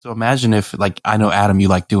So imagine if, like, I know, Adam, you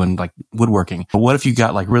like doing like woodworking. But what if you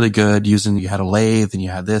got like really good you had a lathe and you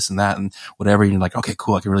had this and that and whatever. And you're like, okay,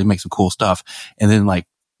 cool. I can really make some cool stuff. And then like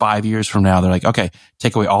 5 years from now, they're like, okay,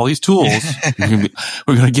 take away all these tools. We're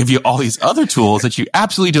going to give you all these other tools that you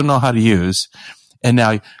absolutely don't know how to use. And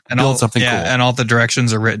now build something cool. And all the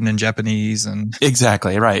directions are written in Japanese and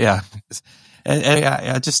exactly. Right. Yeah. And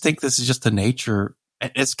I just think this is just the nature.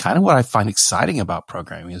 It's kind of what I find exciting about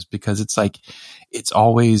programming is because it's like, it's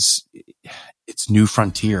new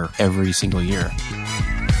frontier every single year.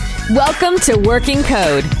 Welcome to Working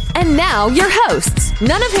Code. And now your hosts,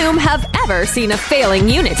 none of whom have ever seen a failing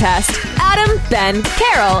unit test, Adam, Ben,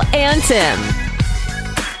 Carol, and Tim.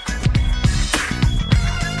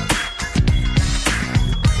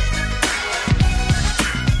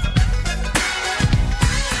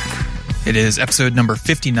 It is episode number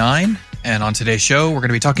 59. And on today's show, we're going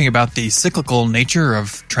to be talking about the cyclical nature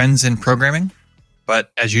of trends in programming.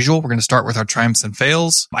 But as usual, we're going to start with our triumphs and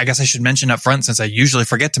fails. I guess I should mention up front, since I usually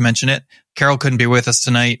forget to mention it, Carol couldn't be with us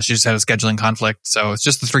tonight. She just had a scheduling conflict. So it's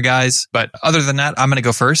just the three guys. But other than that, I'm going to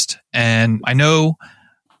go first. And I know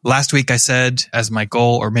last week I said as my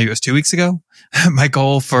goal, or maybe it was 2 weeks ago, my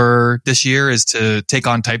goal for this year is to take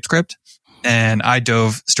on TypeScript. And I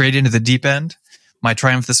dove straight into the deep end. My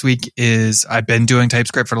triumph this week is I've been doing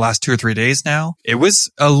TypeScript for the last 2 or 3 days now. It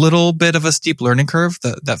was a little bit of a steep learning curve,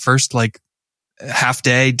 that first like half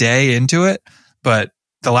day into it. But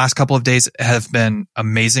the last couple of days have been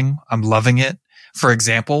amazing. I'm loving it. For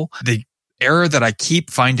example, the error that I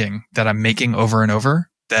keep finding that I'm making over and over,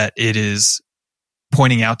 that it is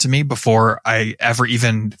pointing out to me before I ever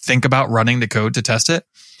even think about running the code to test it,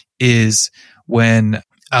 is when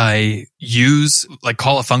I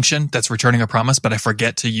call a function that's returning a promise, but I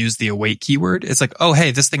forget to use the await keyword. It's like, oh,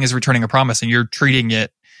 hey, this thing is returning a promise, and you're treating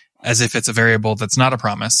it as if it's a variable that's not a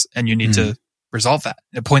promise, and you need to resolve that.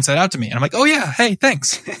 It points that out to me, and I'm like, oh yeah, hey,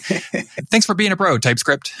 thanks. Thanks for being a bro,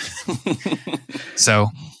 TypeScript. So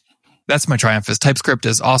that's my triumph, is TypeScript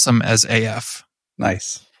is awesome as AF.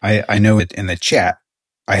 Nice. I know it in the chat.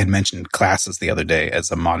 I had mentioned classes the other day as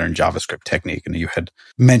a modern JavaScript technique, and you had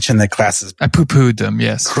mentioned that classes... I poo-pooed them,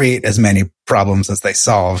 yes. ...create as many problems as they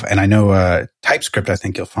solve. And I know TypeScript, I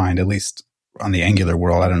think you'll find, at least on the Angular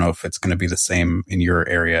world, I don't know if it's going to be the same in your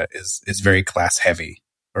area, is very class-heavy,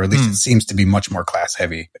 or at least it seems to be much more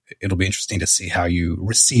class-heavy. It'll be interesting to see how you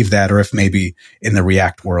receive that, or if maybe in the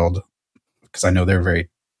React world, because I know they're very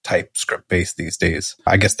TypeScript-based these days.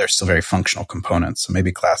 I guess they're still very functional components, so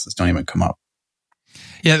maybe classes don't even come up.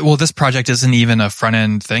 Yeah, well, this project isn't even a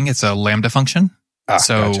front-end thing. It's a Lambda function.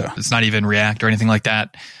 So gotcha. It's not even React or anything like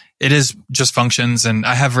that. It is just functions. And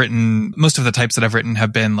I have written, most of the types that I've written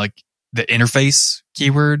have been like the interface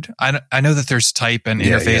keyword. I know that there's type and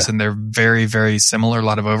interface, and they're very, very similar, a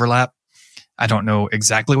lot of overlap. I don't know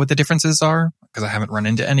exactly what the differences are because I haven't run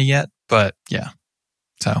into any yet. But yeah,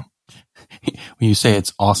 so. When you say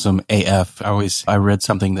it's awesome AF, I read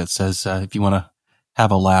something that says if you want to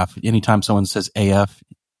have a laugh, anytime someone says AF,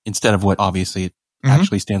 instead of what obviously it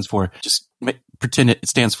actually stands for, just pretend it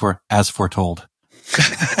stands for as foretold.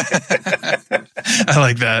 I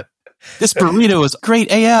like that. This burrito is great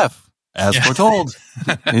AF, as foretold.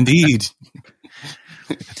 Indeed.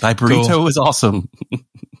 Thy burrito is awesome.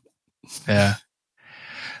 Yeah.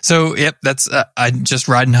 So, yep, that's, I'm just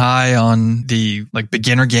riding high on the like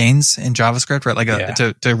beginner gains in JavaScript, right?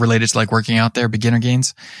 To relate it to like working out there, beginner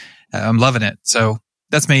gains. I'm loving it. So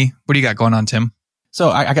that's me. What do you got going on, Tim? So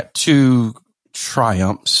I got 2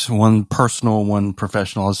 triumphs, one personal, one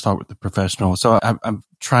professional. I'll start with the professional. So I'm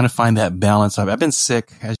trying to find that balance. I've been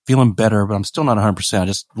sick. I'm feeling better, but I'm still not 100%. I'm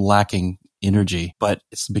just lacking energy. But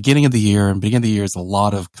it's the beginning of the year, and beginning of the year is a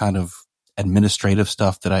lot of kind of administrative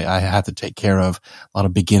stuff that I have to take care of. A lot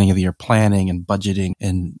of beginning of the year planning and budgeting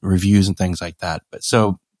and reviews and things like that. But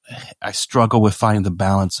so I struggle with finding the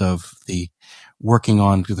balance of the working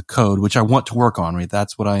on the code, which I want to work on, right?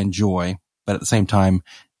 That's what I enjoy. But at the same time,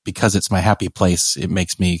 because it's my happy place, it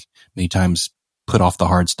makes me many times put off the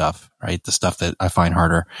hard stuff, right? The stuff that I find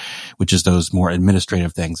harder, which is those more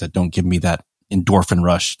administrative things that don't give me that endorphin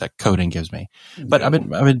rush that coding gives me. But I've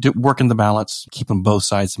been working the balance, keeping both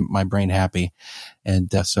sides of my brain happy. And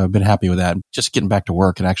so I've been happy with that. Just getting back to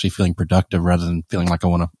work and actually feeling productive rather than feeling like I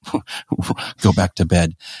want to go back to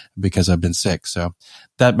bed because I've been sick. So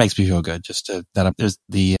that makes me feel good. There's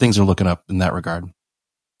the things are looking up in that regard.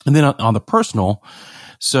 And then on the personal,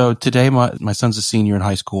 so today my son's a senior in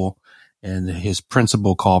high school, and his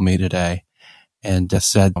principal called me today. and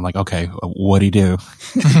just said, I'm like, okay, what'd he do?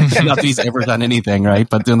 Not that he's ever done anything, right?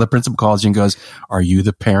 But then the principal calls you and goes, are you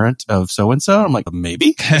the parent of so-and-so? I'm like,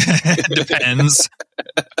 maybe. Depends.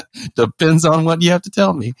 Depends on what you have to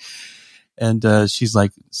tell me. And she's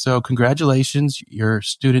like, so congratulations, your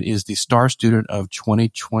student is the star student of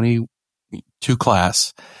 2022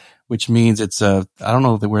 class, which means it's I don't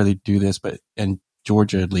know where they do this, but in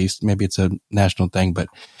Georgia at least, maybe it's a national thing, but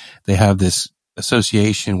they have this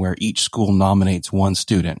association where each school nominates one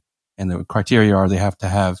student. And the criteria are they have to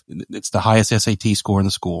have, it's the highest SAT score in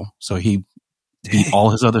the school. So he beat all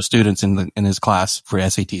his other students in his class for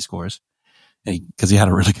SAT scores. Because he had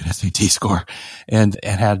a really good SAT score, and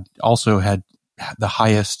had the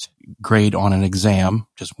highest grade on an exam,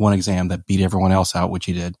 just one exam that beat everyone else out, which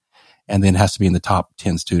he did, and then has to be in the top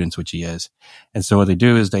 10 students, which he is. And so what they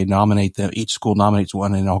do is they nominate them. Each school nominates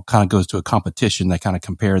one, and it all kind of goes to a competition. They kind of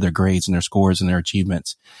compare their grades and their scores and their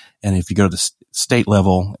achievements. And if you go to the state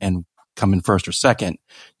level and come in first or second,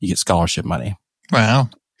 you get scholarship money.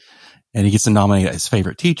 Wow. And he gets to nominate his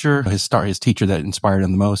favorite teacher, his teacher that inspired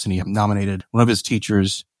him the most. And he nominated one of his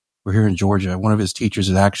teachers. We're here in Georgia. One of his teachers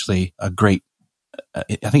is actually a great,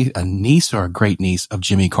 I think a niece or a great niece of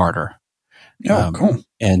Jimmy Carter. Oh, cool.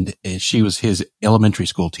 And she was his elementary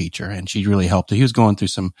school teacher, and she really helped. He was going through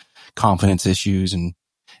some confidence issues and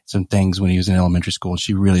some things when he was in elementary school. And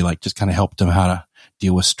she really just kind of helped him how to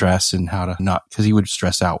deal with stress and how to not, because he would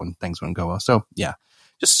stress out when things wouldn't go well. So yeah.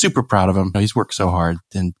 Just super proud of him. He's worked so hard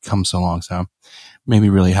and come so long. So made me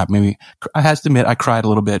really happy. Maybe I have to admit, I cried a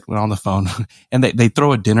little bit when on the phone. And they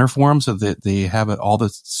throw a dinner for him so that they have all the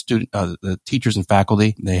the teachers and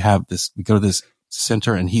faculty. They have this. We go to this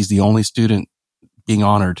center, and he's the only student being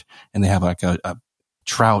honored. And they have like a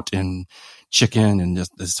trout and chicken and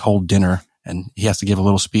just this whole dinner. And he has to give a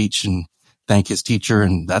little speech and thank his teacher.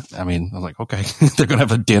 And I was like, okay, they're going to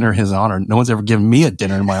have a dinner in his honor. No one's ever given me a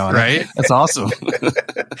dinner in my honor. Right. That's awesome.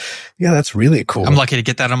 Yeah, that's really cool. I'm lucky to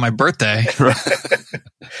get that on my birthday.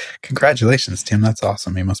 Congratulations, Tim. That's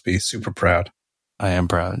awesome. You must be super proud. I am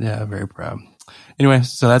proud. Yeah, very proud. Anyway,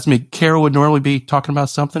 so that's me. Carol would normally be talking about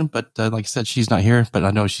something, but like I said, she's not here, but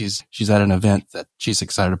I know she's at an event that she's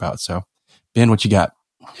excited about. So Ben, what you got?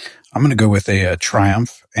 I'm going to go with a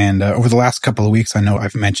triumph. And over the last couple of weeks, I know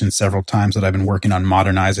I've mentioned several times that I've been working on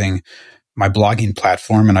modernizing my blogging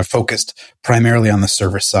platform, and I focused primarily on the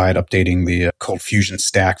server side, updating the Cold Fusion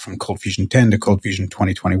stack from Cold Fusion 10 to Cold Fusion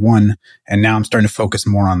 2021. And now I'm starting to focus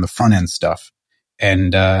more on the front end stuff.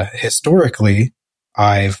 And historically,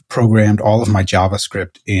 I've programmed all of my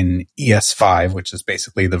JavaScript in ES5, which is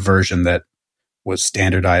basically the version that was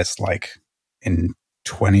standardized like in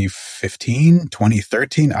 2015,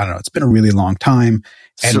 2013. I don't know. It's been a really long time.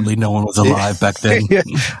 And certainly no one was alive back then.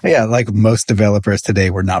 Yeah, like most developers today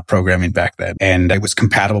were not programming back then. And it was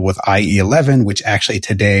compatible with IE11, which actually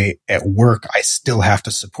today at work, I still have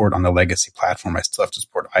to support on the legacy platform. I still have to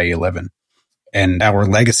support IE11. And our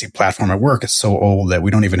legacy platform at work is so old that we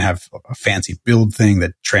don't even have a fancy build thing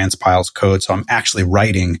that transpiles code. So I'm actually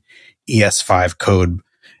writing ES5 code.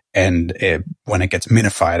 And when it gets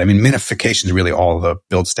minified, minification is really all the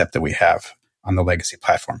build step that we have on the legacy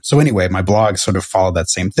platform. So anyway, my blog sort of followed that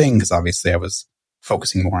same thing because obviously I was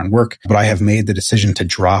focusing more on work. But I have made the decision to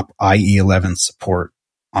drop IE11 support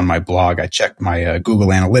on my blog. I checked my Google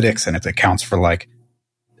Analytics, and it accounts for like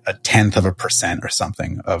 0.1% or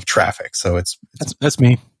something of traffic. So that's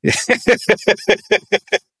me.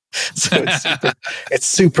 So it's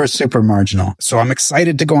super marginal. So I'm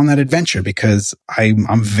excited to go on that adventure because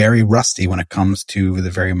I'm very rusty when it comes to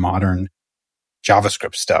the very modern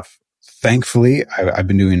JavaScript stuff. Thankfully, I've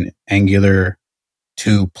been doing Angular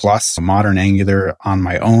 2+, modern Angular on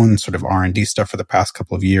my own sort of R&D stuff for the past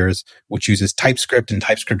couple of years, which uses TypeScript, and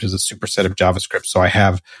TypeScript is a superset of JavaScript. So I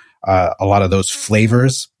have a lot of those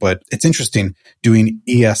flavors, but it's interesting doing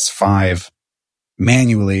ES5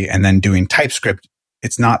 manually and then doing TypeScript.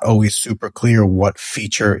 It's not always super clear what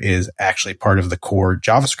feature is actually part of the core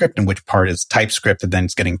JavaScript and which part is TypeScript, and then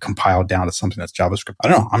it's getting compiled down to something that's JavaScript. I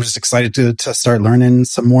don't know. I'm just excited to start learning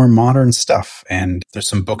some more modern stuff. And there's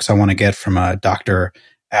some books I want to get from Dr.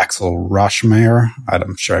 Axel Roschmeyer.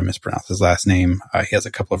 I'm sure I mispronounced his last name. He has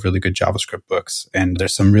a couple of really good JavaScript books, and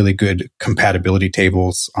there's some really good compatibility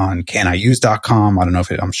tables on caniuse.com. I don't know if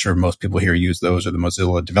I'm sure most people here use those, or the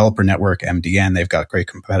Mozilla Developer Network, MDN. They've got great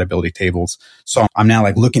compatibility tables. So I'm now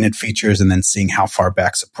like looking at features and then seeing how far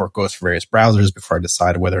back support goes for various browsers before I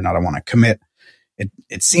decide whether or not I want to commit.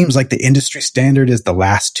 It seems like the industry standard is the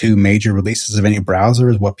last 2 major releases of any browser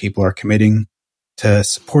is what people are committing to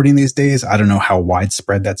supporting these days. I don't know how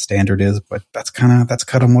widespread that standard is, but that's kind of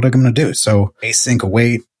what I'm going to do. So async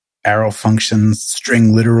await, arrow functions,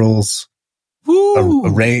 string literals,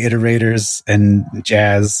 array iterators and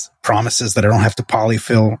jazz promises that I don't have to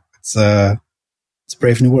polyfill. It's a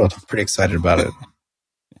brave new world. I'm pretty excited about it.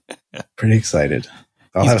 Pretty excited.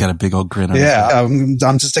 He's got a big old grin on his face.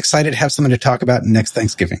 I'm just excited to have something to talk about next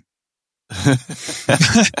Thanksgiving.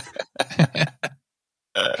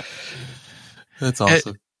 That's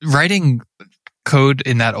awesome. Writing code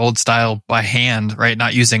in that old style by hand, right?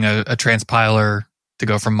 Not using a transpiler to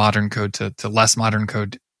go from modern code to less modern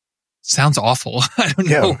code sounds awful. I don't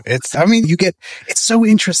know. It's so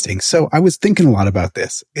interesting. So I was thinking a lot about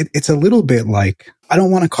this. It's a little bit like, I don't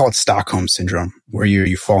want to call it Stockholm syndrome, where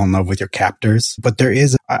you fall in love with your captors, but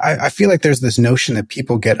I feel like there's this notion that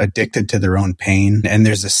people get addicted to their own pain, and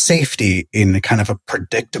there's a safety in kind of a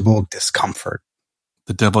predictable discomfort.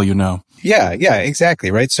 The devil you know. Yeah, exactly,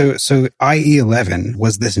 right? So IE11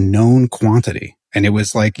 was this known quantity. And it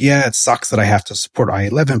was like, yeah, it sucks that I have to support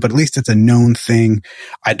IE11, but at least it's a known thing.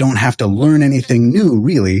 I don't have to learn anything new,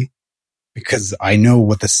 really, because I know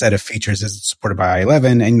what the set of features is supported by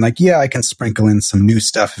IE11. And like, yeah, I can sprinkle in some new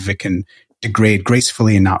stuff if it can degrade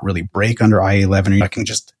gracefully and not really break under IE11. Or it can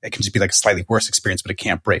just be like a slightly worse experience, but it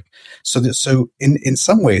can't break. So in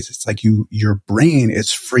some ways, it's like your brain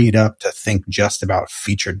is freed up to think just about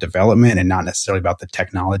feature development and not necessarily about the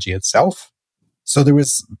technology itself. So there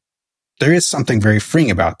is something very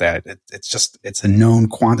freeing about that. It's a known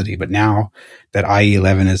quantity, but now that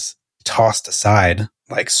IE11 is tossed aside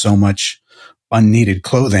like so much unneeded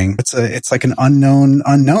clothing, it's like an unknown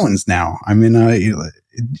unknowns now. I mean,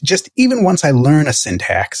 just even once I learn a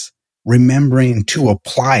syntax, remembering to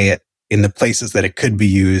apply it in the places that it could be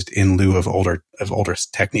used in lieu of older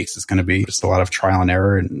techniques is going to be just a lot of trial and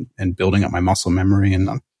error and building up my muscle memory,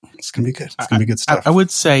 and it's going to be good. It's going to be good stuff. I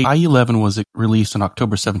would say IE11 was released on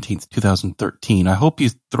October 17th, 2013. I hope you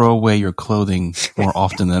throw away your clothing more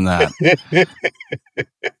often than that.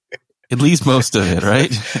 At least most of it,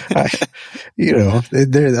 right?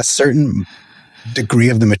 There's a certain degree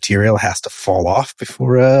of the material has to fall off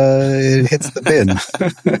before it hits the bin.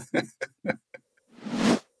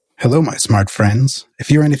 Hello, my smart friends.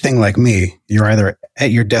 If you're anything like me, you're either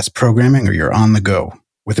at your desk programming or you're on the go.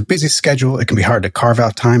 With a busy schedule, it can be hard to carve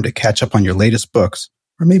out time to catch up on your latest books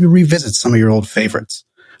or maybe revisit some of your old favorites.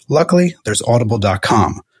 Luckily, there's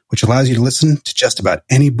Audible.com, which allows you to listen to just about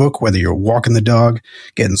any book, whether you're walking the dog,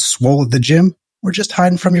 getting swole at the gym, or just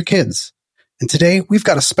hiding from your kids. And today, we've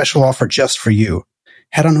got a special offer just for you.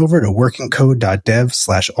 Head on over to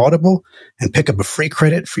workingcode.dev/audible and pick up a free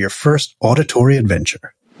credit for your first auditory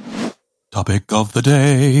adventure. Topic of the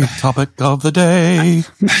day.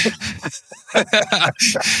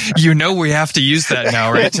 You know we have to use that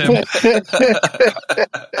now, right, Tim?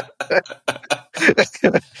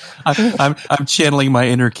 I'm channeling my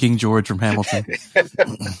inner King George from Hamilton.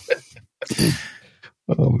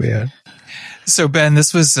 Oh, man. So, Ben,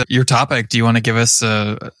 this was your topic. Do you want to give us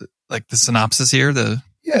the synopsis here?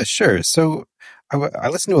 Yeah, sure. So I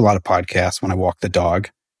listen to a lot of podcasts when I walk the dog.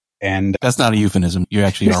 And that's not a euphemism. You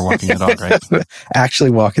actually are walking the dog, right?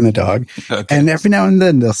 Actually walking the dog. Okay. And every now and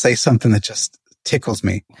then they'll say something that just tickles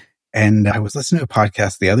me. And I was listening to a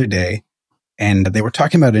podcast the other day, and they were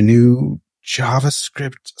talking about a new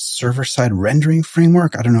JavaScript server-side rendering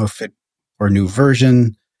framework. I don't know or a new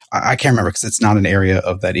version. I can't remember because it's not an area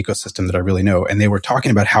of that ecosystem that I really know. And they were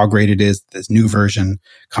talking about how great it is. This new version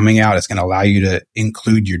coming out is going to allow you to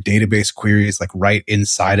include your database queries like right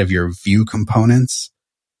inside of your Vue components.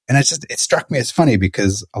 And it struck me as funny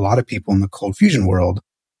because a lot of people in the Cold Fusion world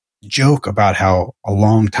joke about how a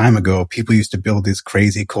long time ago, people used to build these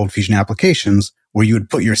crazy Cold Fusion applications where you would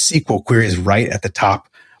put your SQL queries right at the top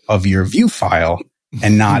of your Vue file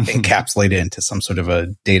and not encapsulate it into some sort of a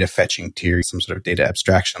data fetching tier, some sort of data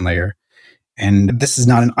abstraction layer. And this is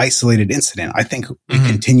not an isolated incident. I think we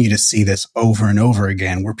continue to see this over and over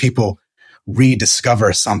again where people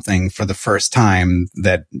rediscover something for the first time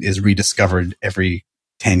that is rediscovered every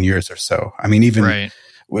 10 years or so. I mean, even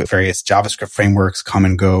with various JavaScript frameworks come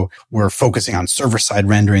and go, we're focusing on server-side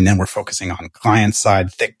rendering, then we're focusing on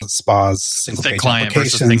client-side, thick SPAs, single-page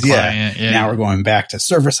applications. Now we're going back to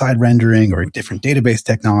server-side rendering or different database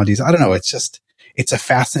technologies. I don't know. It's a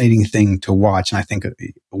fascinating thing to watch. And I think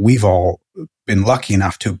we've all been lucky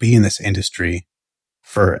enough to be in this industry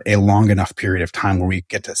for a long enough period of time where we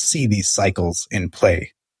get to see these cycles in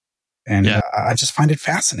play. And I just find it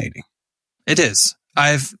fascinating. It is.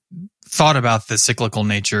 I've thought about the cyclical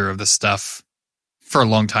nature of the stuff for a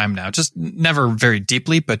long time now. Just never very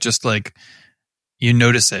deeply, but just like you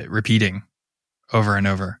notice it repeating over and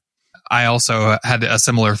over. I also had a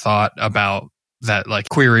similar thought about that like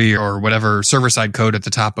query or whatever server-side code at the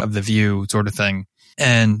top of the Vue sort of thing.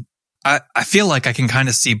 And I feel like I can kind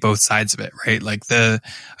of see both sides of it, right? Like I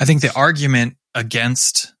think the argument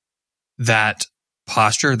against that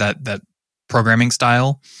posture, that programming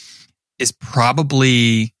style is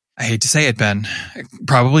probably, I hate to say it, Ben, it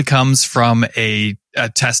probably comes from a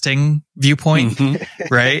testing viewpoint,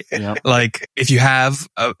 right? Yep. Like if you have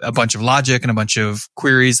a bunch of logic and a bunch of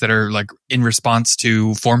queries that are like in response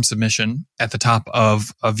to form submission at the top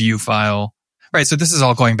of a view file, right? So this is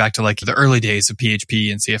all going back to like the early days of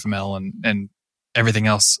PHP and CFML and everything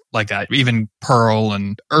else like that. Even Perl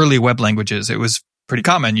and early web languages, it was pretty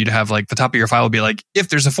common. You'd have like the top of your file would be like, if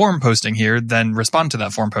there's a form posting here, then respond to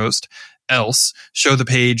that form post. Else show the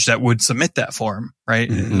page that would submit that form, right?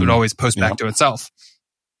 It would always post back to itself.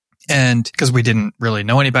 And because we didn't really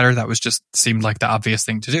know any better, that was just seemed like the obvious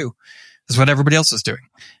thing to do. That's what everybody else was doing.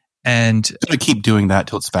 And to keep doing that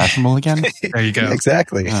till it's fashionable again. There you go.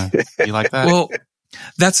 Exactly. You like that? Well,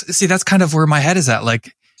 that's kind of where my head is at.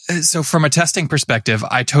 Like, so from a testing perspective,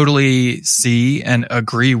 I totally see and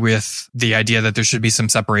agree with the idea that there should be some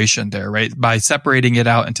separation there, right? By separating it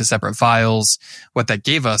out into separate files, what that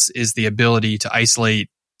gave us is the ability to isolate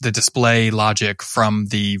the display logic from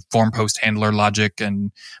the form post handler logic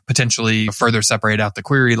and potentially further separate out the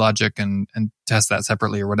query logic and test that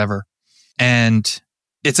separately or whatever. And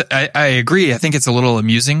I agree. I think it's a little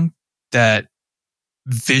amusing that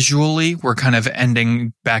visually we're kind of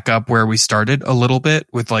ending back up where we started a little bit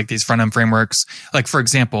with like these front end frameworks. Like, for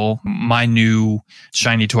example, my new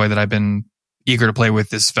shiny toy that I've been eager to play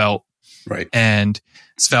with is Svelte. Right. And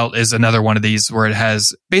Svelte is another one of these where it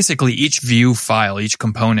has basically each view file, each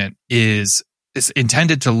component is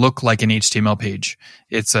intended to look like an HTML page.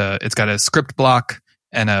 It's got a script block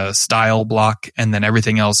and a style block, and then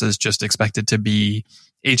everything else is just expected to be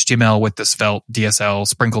HTML with the Svelte DSL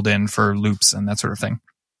sprinkled in for loops and that sort of thing.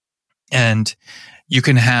 And you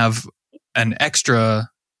can have an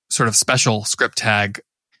extra sort of special script tag,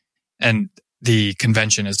 and the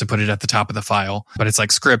convention is to put it at the top of the file, but it's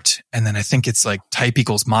like script. And then I think it's like type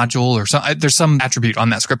equals module or something. There's some attribute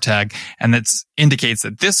on that script tag, and that indicates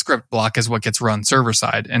that this script block is what gets run server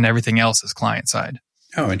side and everything else is client side.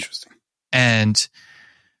 Oh, interesting. And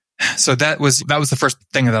so that was the first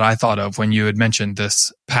thing that I thought of when you had mentioned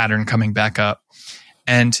this pattern coming back up.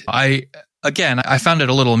 And I found it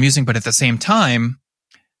a little amusing, but at the same time,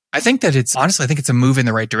 I think it's a move in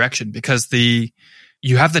the right direction, because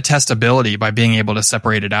you have the testability by being able to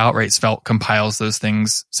separate it out, right? Svelte compiles those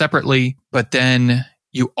things separately, but then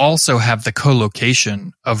you also have the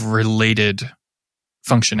co-location of related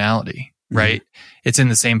functionality, right? It's in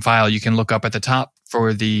the same file. You can look up at the top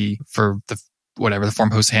for the whatever, the form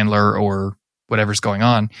post handler or whatever's going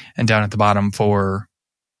on, and down at the bottom for,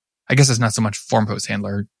 I guess it's not so much form post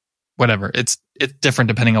handler, whatever. It's different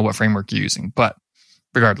depending on what framework you're using, but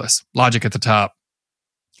regardless, logic at the top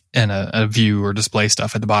and a view or display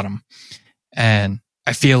stuff at the bottom. And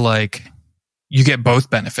I feel like you get both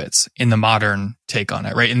benefits in the modern take on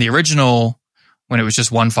it, right? In the original, when it was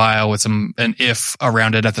just one file with an if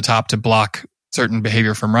around it at the top to block certain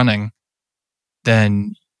behavior from running,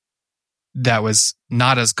 then that was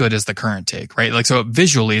not as good as the current take, right? Like, so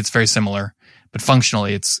visually it's very similar, but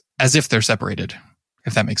functionally it's as if they're separated,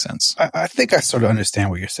 if that makes sense. I think I sort of understand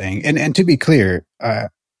what you're saying. And to be clear,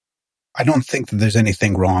 I don't think that there's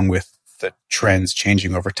anything wrong with the trends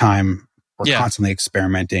changing over time. We're constantly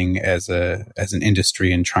experimenting as an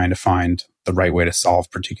industry and trying to find the right way to solve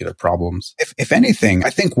particular problems. If anything,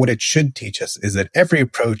 I think what it should teach us is that every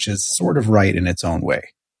approach is sort of right in its own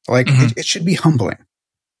way. Like, it should be humbling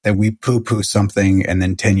that we poo-poo something and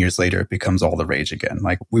then 10 years later it becomes all the rage again.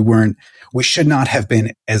 Like, we should not have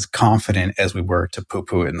been as confident as we were to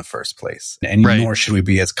poo-poo it in the first place. And nor should we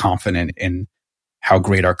be as confident in how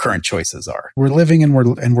great our current choices are. We're living and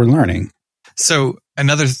we're learning. So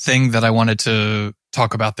another thing that I wanted to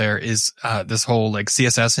talk about there is this whole like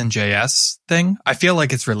CSS and JS thing. I feel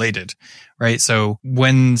like it's related, right? So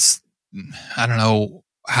I don't know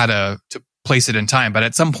how to place it in time, but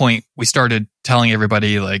at some point we started telling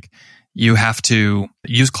everybody like, you have to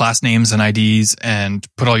use class names and IDs and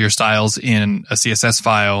put all your styles in a CSS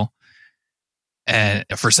file. And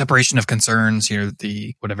for separation of concerns,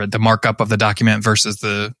 the markup of the document versus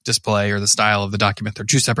the display or the style of the document, they're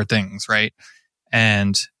two separate things, right?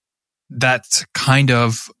 And that's kind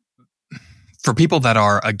of, for people that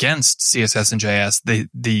are against CSS and JS,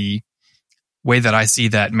 the way that I see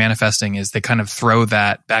that manifesting is they kind of throw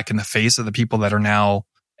that back in the face of the people that are now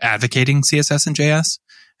advocating CSS and JS.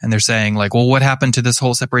 And they're saying like, well, what happened to this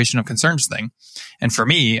whole separation of concerns thing? And for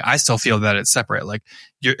me, I still feel that it's separate. Like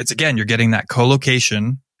you're getting that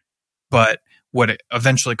co-location, but what it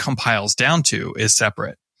eventually compiles down to is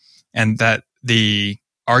separate. And that the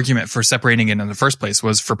argument for separating it in the first place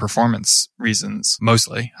was for performance reasons,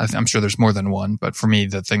 mostly. I'm sure there's more than one, but for me,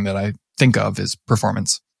 the thing that I think of is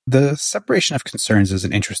performance. The separation of concerns is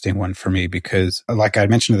an interesting one for me because, like I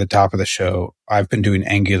mentioned at the top of the show, I've been doing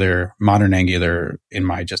Angular, modern Angular in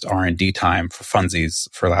my just R&D time for funsies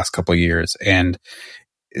for the last couple of years. And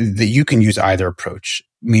that you can use either approach,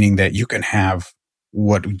 meaning that you can have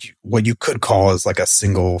what you could call as like a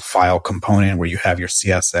single file component where you have your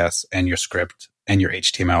CSS and your script and your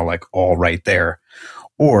HTML like all right there.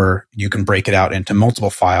 Or you can break it out into multiple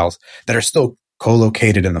files that are still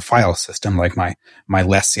co-located in the file system. Like my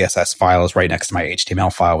less CSS file is right next to my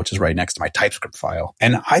HTML file, which is right next to my TypeScript file.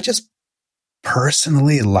 And I just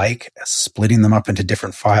personally like splitting them up into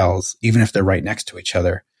different files, even if they're right next to each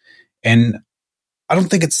other. And I don't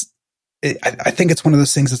think I think it's one of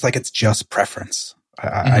those things that's like, it's just preference.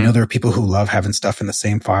 I know there are people who love having stuff in the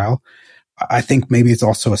same file. I think maybe it's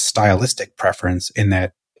also a stylistic preference in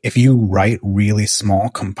that if you write really small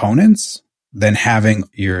components, then having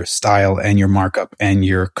your style and your markup and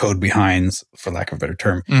your code behinds, for lack of a better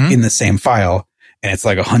term, in the same file, and it's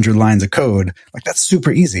like 100 lines of code, like that's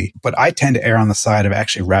super easy. But I tend to err on the side of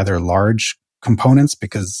actually rather large components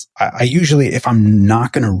because I usually, if I'm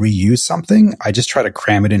not going to reuse something, I just try to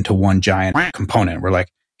cram it into one giant component. We're like,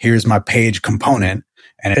 here's my page component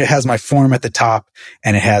and it has my form at the top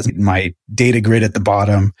and it has my data grid at the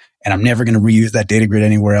bottom. And I'm never going to reuse that data grid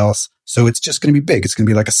anywhere else. So it's just going to be big. It's going to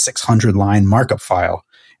be like a 600 line markup file.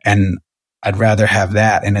 And I'd rather have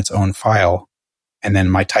that in its own file and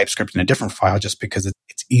then my TypeScript in a different file just because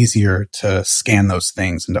it's easier to scan those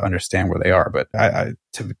things and to understand where they are. But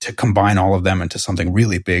to combine all of them into something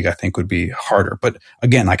really big, I think would be harder. But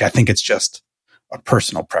again, like I think it's just a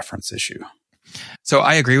personal preference issue. So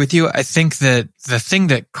I agree with you. I think that the thing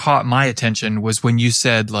that caught my attention was when you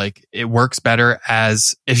said like it works better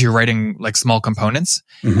as if you're writing like small components.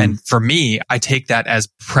 And for me, I take that as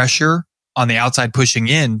pressure on the outside pushing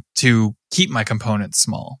in to keep my components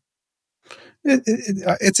small.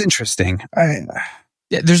 It's interesting.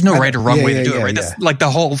 There's no right or wrong way to do it, right? That's like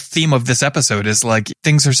the whole theme of this episode is like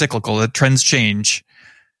things are cyclical, the trends change.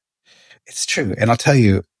 It's true. And I'll tell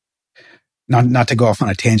you, not to go off on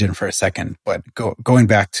a tangent for a second, but going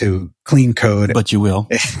back to clean code. But you will.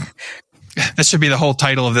 That should be the whole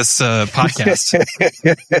title of this podcast.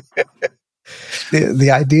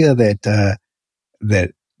 The idea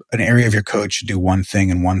that an area of your code should do one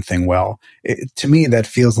thing and one thing well, to me, that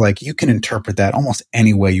feels like you can interpret that almost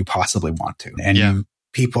any way you possibly want to. And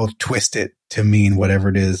people twist it to mean whatever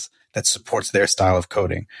it is that supports their style of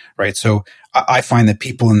coding, right? So I find that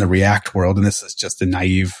people in the React world, and this is just a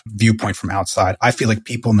naive viewpoint from outside, I feel like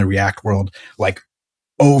people in the React world like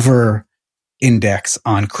over index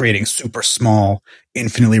on creating super small,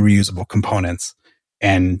 infinitely reusable components.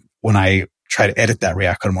 And when I try to edit that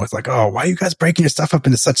React code, I'm always like, oh, why are you guys breaking your stuff up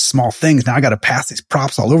into such small things? Now I got to pass these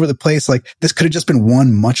props all over the place. Like this could have just been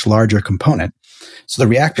one much larger component. So the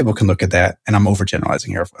React people can look at that, and I'm overgeneralizing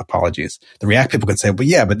here, apologies. The React people can say, well,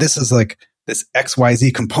 yeah, but this is like this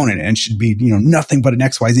XYZ component and it should be, nothing but an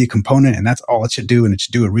XYZ component and that's all it should do and it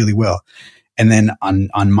should do it really well. And then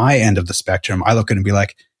on my end of the spectrum, I look at it and be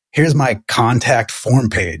like, here's my contact form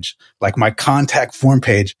page. Like my contact form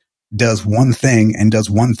page does one thing and does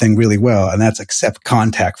one thing really well, and that's accept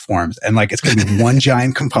contact forms. And like, it's going to be one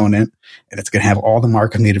giant component and it's going to have all the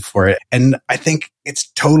markup needed for it. And I think it's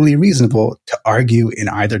totally reasonable to argue in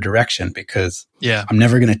either direction because I'm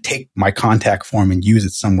never going to take my contact form and use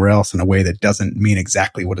it somewhere else in a way that doesn't mean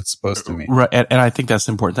exactly what it's supposed to mean. Right. And I think that's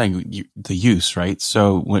the important thing, the use, right?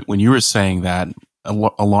 So when you were saying that,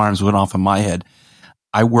 alarms went off in my head.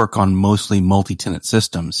 I work on mostly multi-tenant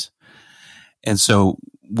systems. And so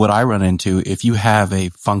what I run into, if you have a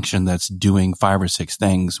function that's doing 5 or 6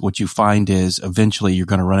 things, what you find is eventually you're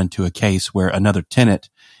going to run into a case where another tenant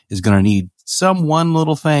is going to need some one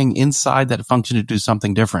little thing inside that function to do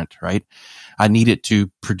something different, right? I need it to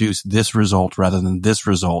produce this result rather than this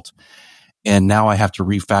result. And now I have to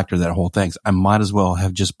refactor that whole thing. I might as well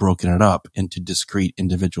have just broken it up into discrete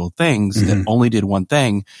individual things that only did one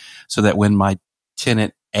thing so that when my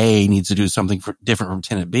tenant A needs to do something different from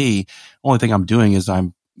tenant B, only thing I'm doing is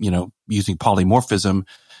I'm using polymorphism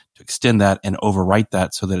to extend that and overwrite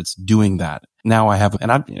that so that it's doing that. Now I have,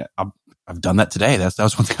 and I've done that today. That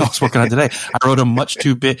was one thing I was working on today. I wrote a much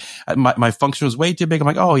too big, my function was way too big. I'm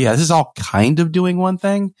like, oh yeah, this is all kind of doing one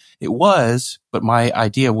thing. It was, but my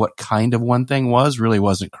idea of what kind of one thing was really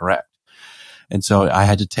wasn't correct. And so I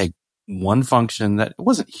had to take one function that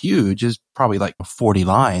wasn't huge, is probably like 40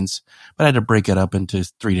 lines, but I had to break it up into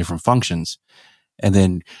 3 different functions and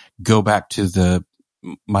then go back to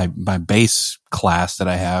my base class that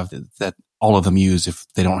I have that all of them use if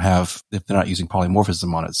they're not using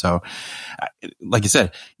polymorphism on it. So like I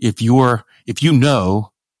said, if you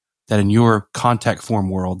know that in your contact form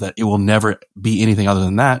world that it will never be anything other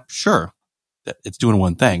than that, sure, that it's doing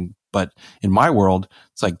one thing. But in my world,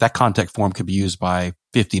 it's like that contact form could be used by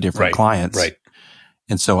 50 different clients. Right.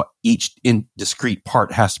 And so each discrete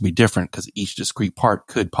part has to be different because each discrete part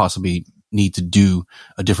could possibly need to do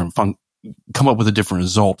a different come up with a different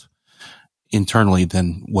result internally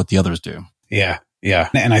than what the others do. Yeah. Yeah.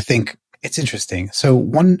 And I think it's interesting. So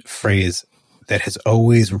one phrase that has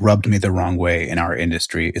always rubbed me the wrong way in our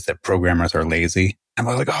industry is that programmers are lazy. And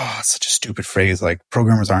I was like, oh, it's such a stupid phrase. Like,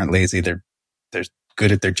 programmers aren't lazy. They're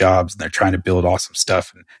good at their jobs and they're trying to build awesome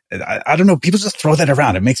stuff. And I don't know. People just throw that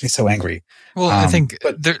around. It makes me so angry. Well, I think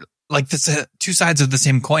they're like, this two sides of the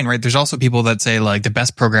same coin, right? There's also people that say like the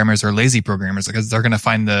best programmers are lazy programmers because they're going to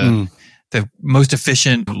find the most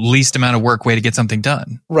efficient, least amount of work way to get something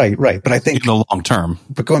done. Right. But I think in the long term,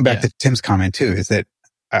 but going back to Tim's comment too, is that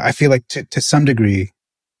I feel like to some degree,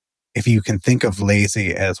 if you can think of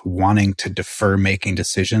lazy as wanting to defer making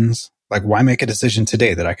decisions, like why make a decision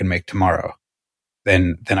today that I can make tomorrow?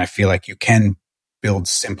 Then I feel like you can build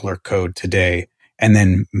simpler code today and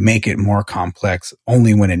then make it more complex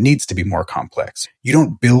only when it needs to be more complex. You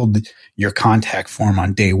don't build your contact form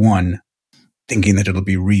on day one thinking that it'll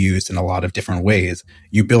be reused in a lot of different ways.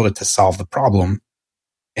 You build it to solve the problem.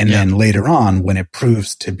 And then later on, when it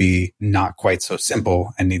proves to be not quite so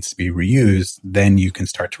simple and needs to be reused, then you can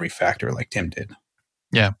start to refactor like Tim did.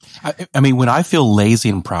 Yeah. I mean, when I feel lazy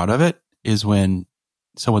and proud of it is when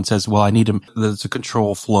someone says, well, there's a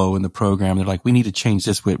control flow in the program. They're like, we need to change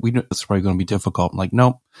this. We know it's probably going to be difficult. I'm like,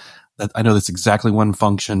 nope, I know that's exactly one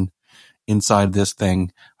function inside this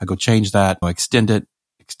thing. I go change that, I extend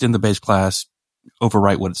the base class,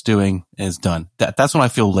 overwrite what it's doing, and it's done. That's when I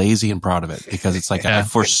feel lazy and proud of it because it's like I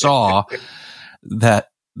foresaw that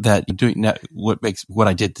doing that, what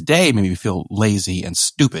I did today made me feel lazy and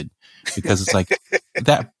stupid because it's like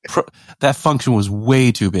that function was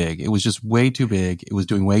way too big. It was just way too big. It was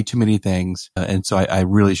doing way too many things. And so I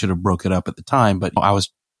really should have broke it up at the time, but I was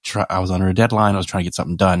under a deadline. I was trying to get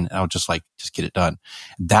something done. And I would just get it done.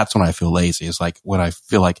 That's when I feel lazy. It's like when I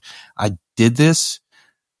feel like I did this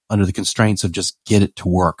under the constraints of just get it to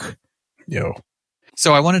work.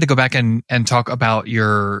 So I wanted to go back and talk about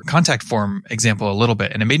your contact form example a little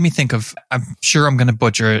bit. And it made me think of, I'm sure I'm going to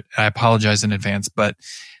butcher it. I apologize in advance, but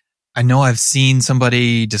I know I've seen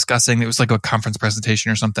somebody discussing, it was like a conference presentation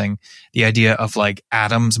or something, the idea of like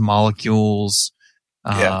atoms, molecules.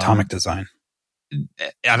 Atomic design.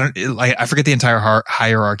 I forget the entire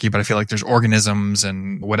hierarchy, but I feel like there's organisms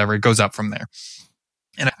and whatever. It goes up from there.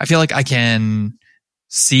 And I feel like I can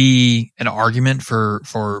see an argument for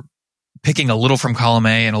picking a little from column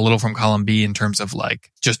A and a little from column B in terms of like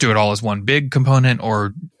just do it all as one big component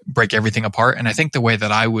or break everything apart. And I think the way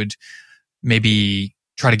that I would maybe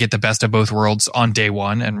try to get the best of both worlds on day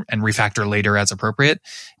one and refactor later as appropriate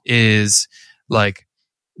is like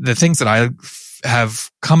the things that I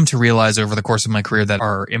have come to realize over the course of my career that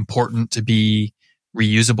are important to be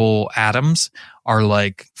reusable atoms are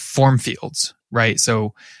like form fields. Right.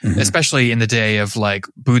 So especially in the day of like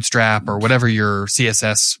Bootstrap or whatever your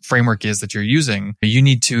CSS framework is that you're using, you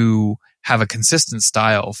need to have a consistent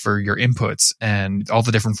style for your inputs and all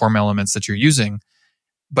the different form elements that you're using.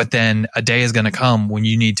 But then a day is going to come when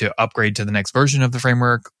you need to upgrade to the next version of the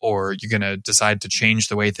framework, or you're going to decide to change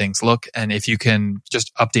the way things look. And if you can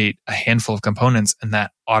just update a handful of components and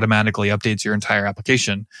that automatically updates your entire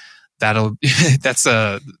application, that's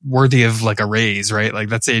worthy of like a raise, right? Like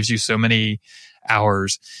that saves you so many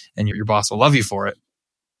hours and your boss will love you for it.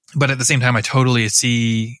 But at the same time, I totally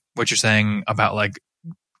see what you're saying about like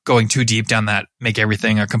going too deep down that make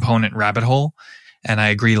everything a component rabbit hole. And I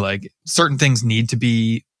agree, like certain things need to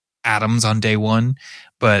be atoms on day one,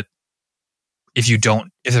 but if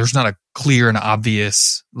there's not a clear and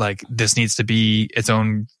obvious, like this needs to be its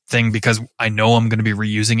own thing because I know I'm going to be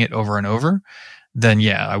reusing it over and over, then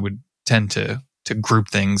yeah, I would tend to group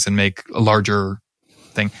things and make a larger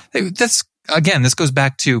thing. This goes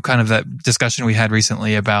back to kind of that discussion we had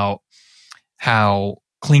recently about how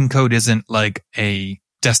clean code isn't like a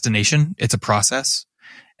destination, it's a process,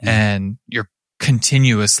 and you're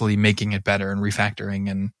continuously making it better and refactoring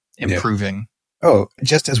and improving. Yeah. Oh,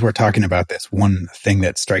 just as we're talking about this, one thing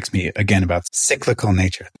that strikes me again about cyclical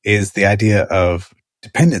nature is the idea of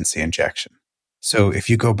dependency injection. So if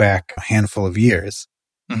you go back a handful of years,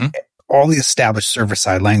 all the established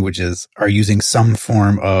server-side languages are using some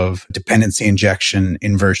form of dependency injection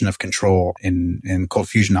inversion of control. In Cold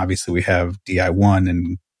Fusion, obviously, we have DI1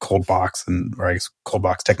 and ColdBox, or I guess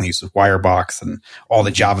ColdBox technically uses WireBox, and all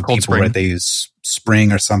the Java Cold people, Spring. right? They use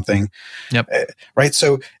Spring or something. Yep. Right.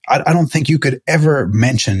 So I don't think you could ever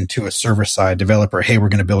mention to a server side developer, hey, we're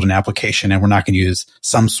going to build an application and we're not going to use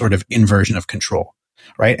some sort of inversion of control.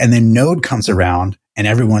 Right. And then Node comes around and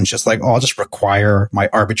everyone's just like, oh, I'll just require my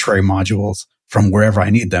arbitrary modules from wherever I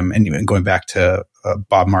need them. And going back to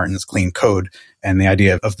Bob Martin's clean code and the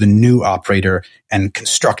idea of the new operator and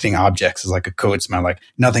constructing objects is like a code smell. Like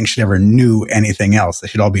nothing should ever new anything else. They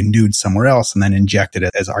should all be newed somewhere else and then injected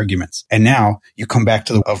as arguments. And now you come back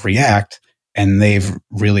to of React, and they've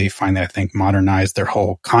really finally, I think, modernized their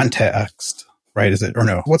whole context. Right? Is it, or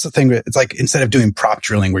no? What's the thing? It's like instead of doing prop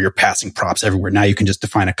drilling where you're passing props everywhere, now you can just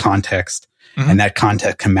define a context. And that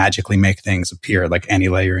context can magically make things appear like any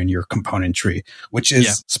layer in your component tree, which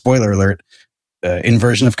is, spoiler alert,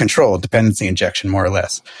 inversion of control, dependency injection, more or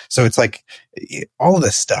less. So it's like all of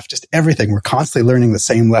this stuff, just everything. We're constantly learning the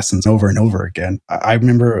same lessons over and over again. I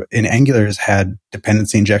remember in Angular has had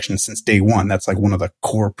dependency injection since day one. That's like one of the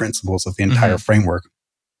core principles of the entire framework.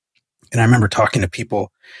 And I remember talking to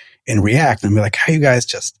people in React and I'd be like, how are you guys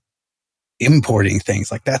just importing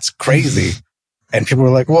things? Like, that's crazy. And people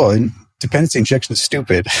were like, well, dependency injection is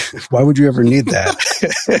stupid. Why would you ever need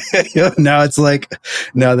that? Now it's like,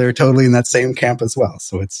 no, they're totally in that same camp as well.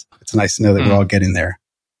 So it's nice to know that we're all getting there.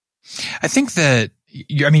 I think that,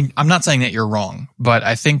 I'm not saying that you're wrong, but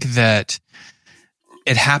I think that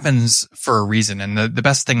it happens for a reason. And the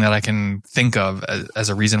best thing that I can think of as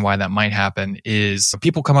a reason why that might happen is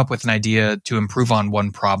people come up with an idea to improve on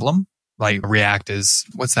one problem. Like React is,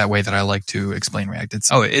 what's that way that I like to explain React? It's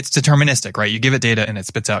deterministic, right? You give it data and it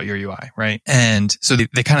spits out your UI, right? And so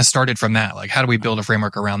they kind of started from that. Like, how do we build a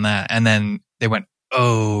framework around that? And then they went,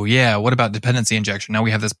 oh yeah, what about dependency injection? Now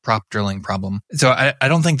we have this prop drilling problem. So I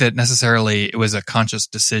don't think that necessarily it was a conscious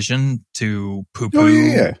decision to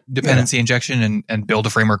poo-poo dependency injection and build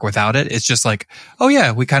a framework without it. It's just like, oh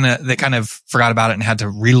yeah, they kind of forgot about it and had to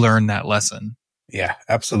relearn that lesson. Yeah,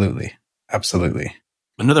 absolutely. Absolutely.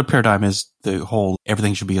 Another paradigm is the whole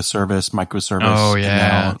everything should be a service, microservice. Oh,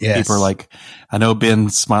 yeah. Yes. People are like, I know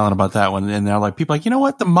Ben's smiling about that one. And they're like, people are like, you know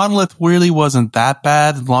what? The monolith really wasn't that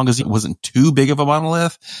bad as long as it wasn't too big of a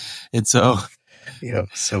monolith. And so,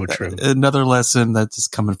 so true. Another lesson that's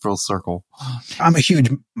just coming full circle. I'm a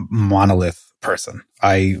huge monolith person.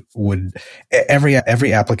 I would,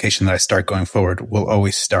 every application that I start going forward will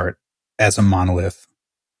always start as a monolith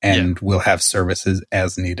and will have services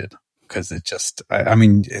as needed. Because it just, I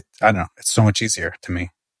don't know. It's so much easier to me.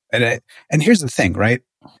 And here's the thing, right?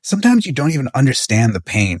 Sometimes you don't even understand the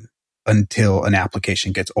pain until an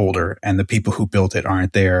application gets older and the people who built it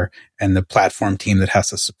aren't there and the platform team that has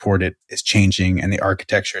to support it is changing and the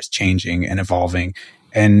architecture is changing and evolving.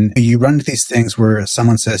 And you run into these things where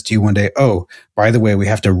someone says to you one day, oh, by the way, we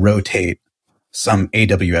have to rotate some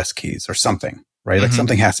AWS keys or something, right? Like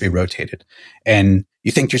something has to be rotated. And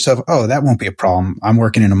you think to yourself, oh, that won't be a problem. I'm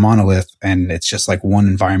working in a monolith and it's just like one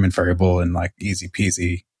environment variable and like easy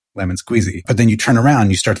peasy, lemon squeezy. But then you turn around and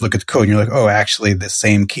you start to look at the code and you're like, oh, actually this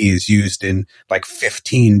same key is used in like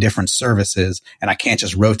 15 different services and I can't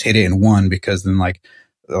just rotate it in one because then like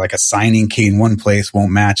a signing key in one place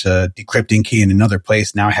won't match a decrypting key in another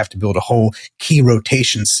place. Now I have to build a whole key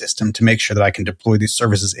rotation system to make sure that I can deploy these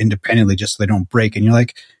services independently just so they don't break. And you're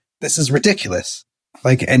like, this is ridiculous.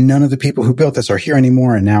 Like, and none of the people who built this are here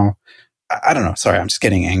anymore. And now, I don't know. Sorry, I'm just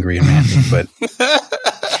getting angry and ranting, but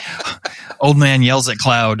old man yells at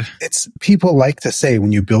cloud. It's people like to say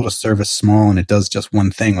when you build a service small and it does just one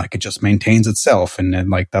thing, like it just maintains itself. And then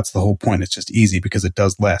like, that's the whole point. It's just easy because it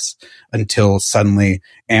does less until suddenly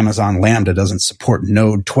Amazon Lambda doesn't support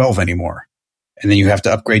Node 12 anymore. And then you have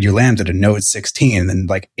to upgrade your Lambda to Node 16 and then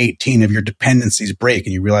like 18 of your dependencies break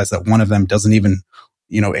and you realize that one of them doesn't even,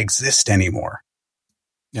 exist anymore.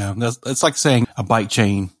 Yeah, it's like saying a bike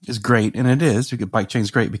chain is great, and it is. A bike chain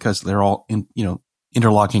is great because they're all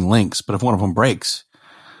interlocking links. But if one of them breaks,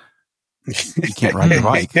 you can't ride your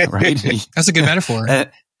bike, right? That's a good metaphor. And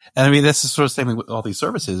I mean, that's the sort of same thing with all these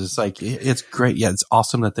services. It's like it's great. Yeah, it's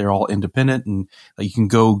awesome that they're all independent, and you can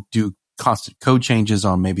go do constant code changes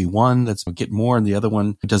on maybe one that's get more, and the other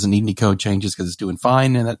one doesn't need any code changes because it's doing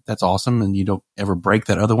fine, and that's awesome. And you don't ever break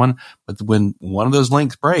that other one. But when one of those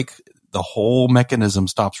links break, the whole mechanism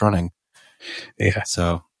stops running. Yeah.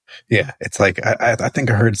 So, yeah, it's like, I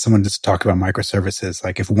think I heard someone just talk about microservices.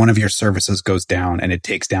 Like if one of your services goes down and it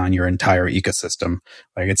takes down your entire ecosystem,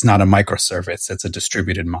 like it's not a microservice, it's a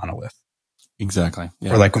distributed monolith. Exactly.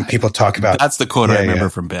 Yeah. Or like when people talk about, that's the quote I remember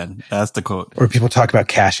from Ben. That's the quote. Or people talk about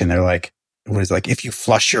caching. They're like, what is it, like if you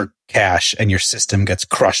flush your cache and your system gets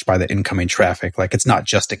crushed by the incoming traffic, like it's not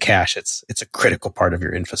just a cache, it's a critical part of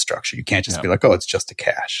your infrastructure. You can't just be like, oh, it's just a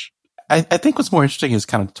cache. I think what's more interesting is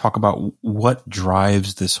kind of talk about what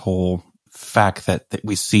drives this whole fact that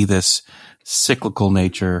we see this cyclical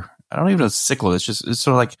nature. I don't even know if it's cyclical. It's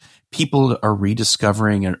sort of like people are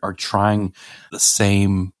rediscovering and are trying the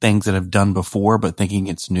same things that have done before, but thinking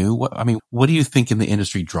it's new. What do you think in the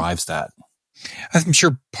industry drives that? I'm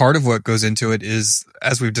sure part of what goes into it is,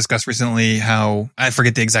 as we've discussed recently, how I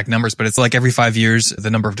forget the exact numbers, but it's like every 5 years,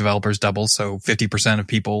 the number of developers doubles. So 50% of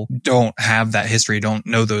people don't have that history, don't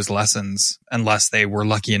know those lessons unless they were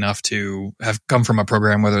lucky enough to have come from a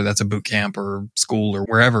program, whether that's a boot camp or school or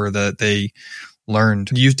wherever that they learned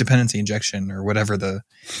to use dependency injection or whatever the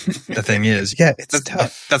thing is. Yeah, it's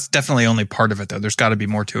tough. That's definitely only part of it, though. There's got to be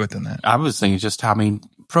more to it than that. I was thinking just how,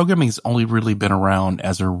 programming's only really been around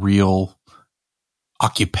as a real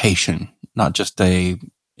occupation, not just a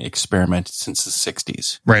experiment since the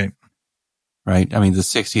 60s. Right. The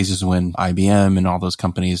 60s is when IBM and all those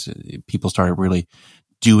companies, people started really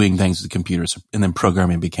doing things with computers, and then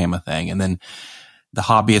programming became a thing. And then the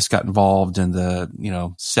hobbyists got involved in the,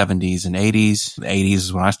 70s and 80s. The 80s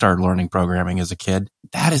is when I started learning programming as a kid.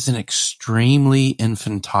 That is an extremely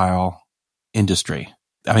infantile industry.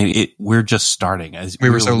 We're just starting. We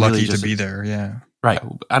were so lucky to be there. Yeah. Right.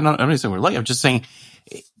 I'm not saying we're lucky. I'm just saying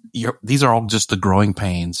these are all just the growing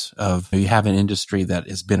pains of, you have an industry that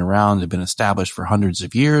has been around, has been established for hundreds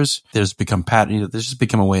of years. There's become there's just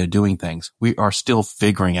become a way of doing things. We are still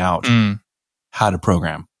figuring out how to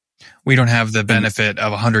program. We don't have the benefit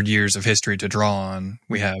of 100 years of history to draw on.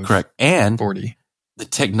 We have correct. And 40. The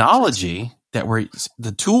technology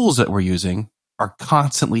the tools that we're using are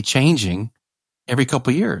constantly changing every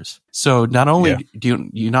couple of years. So not only do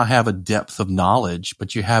you not have a depth of knowledge,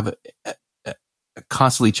 but you have a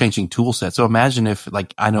constantly changing tool set. So imagine if,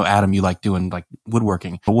 like, I know, Adam, you like doing like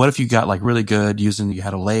woodworking, but what if you got like really good you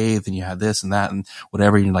had a lathe and you had this and that and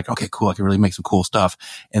whatever, and you're like, okay, cool, I can really make some cool stuff.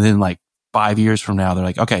 And then like 5 years from now, they're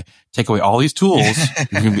like, okay, take away all these tools.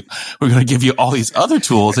 We're going to give you all these other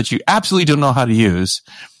tools that you absolutely don't know how to use.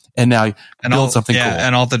 And now build something cool.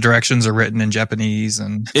 And all the directions are written in Japanese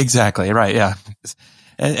and exactly right. Yeah.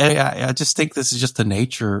 And I just think this is just the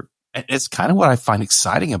nature. It's kind of what I find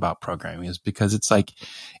exciting about programming, is because it's like,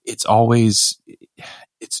 it's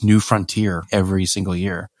new frontier every single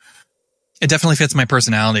year. It definitely fits my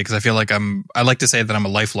personality, because I feel like I like to say that I'm a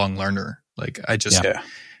lifelong learner. Like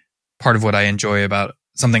part of what I enjoy about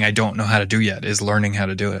something I don't know how to do yet is learning how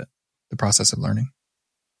to do it, the process of learning.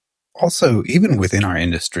 Also, even within our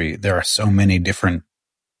industry, there are so many different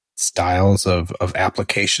styles of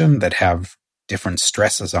application that have different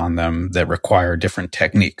stresses on them that require different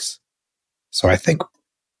techniques. So I think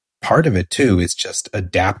part of it too is just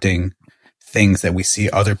adapting things that we see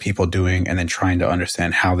other people doing and then trying to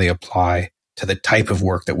understand how they apply to the type of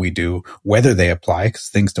work that we do, whether they apply, because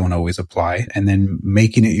things don't always apply, and then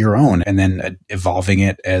making it your own and then evolving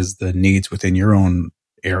it as the needs within your own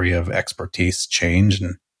area of expertise change.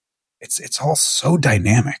 And it's all so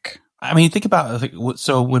dynamic. Think about it.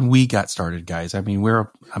 So when we got started, guys,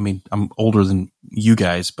 I'm older than you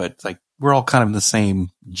guys, but like we're all kind of in the same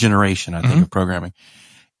generation, I think, of programming.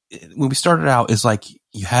 When we started out, it's like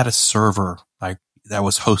you had a server like that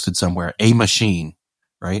was hosted somewhere, a machine,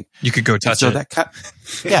 right? You could go touch it.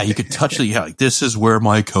 You could touch it. Yeah, like this is where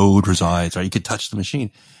my code resides, right? You could touch the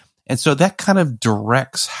machine. And so that kind of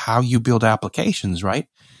directs how you build applications, right?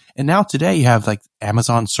 And now today you have like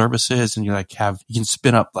Amazon services, and you can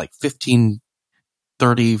spin up like 15,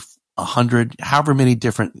 30, 100, however many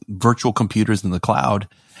different virtual computers in the cloud.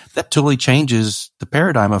 That totally changes the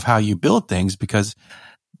paradigm of how you build things, because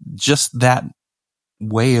just that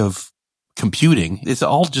way of computing, it's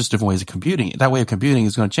all just different ways of computing. That way of computing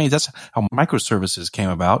is going to change. That's how microservices came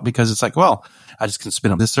about, because it's like, well, I just can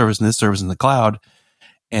spin up this service in the cloud,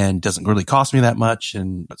 and it doesn't really cost me that much,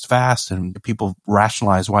 and it's fast, and people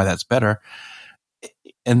rationalize why that's better.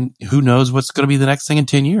 And who knows what's going to be the next thing in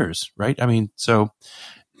 10 years, right?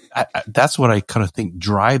 That's what I kind of think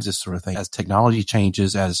drives this sort of thing. As technology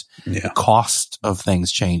changes, as the cost of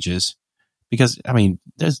things changes, because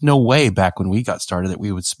there's no way back when we got started that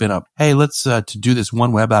we would spin up, hey, let's to do this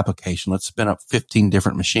one web application, let's spin up 15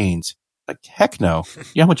 different machines. Like, heck no. You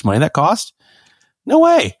know how much money that cost? No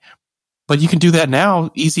way. But you can do that now,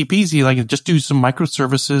 easy peasy. Like, just do some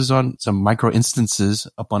microservices on some micro instances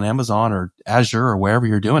up on Amazon or Azure or wherever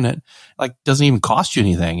you're doing it. Like, doesn't even cost you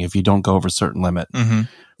anything if you don't go over a certain limit. Mm-hmm.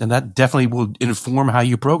 And that definitely will inform how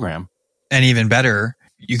you program. And even better,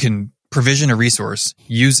 you can provision a resource,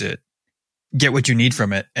 use it, get what you need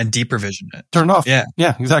from it, and deprovision it. Turn it off. Yeah.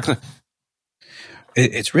 Yeah, exactly.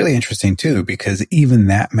 It's really interesting too, because even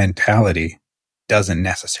that mentality doesn't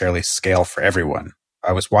necessarily scale for everyone.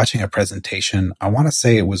 I was watching a presentation. I want to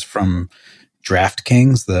say it was from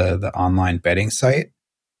DraftKings, the online betting site.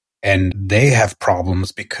 And they have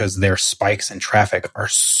problems because their spikes in traffic are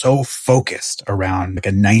so focused around like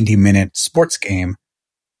a 90-minute sports game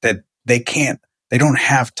that they don't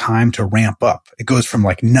have time to ramp up. It goes from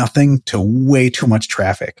like nothing to way too much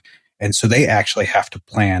traffic. And so they actually have to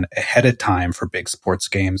plan ahead of time for big sports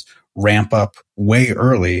games, ramp up way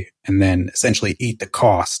early, and then essentially eat the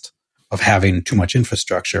cost of having too much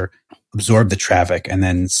infrastructure, absorb the traffic, and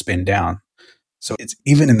then spin down. So it's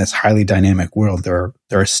even in this highly dynamic world, there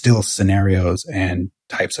are still scenarios and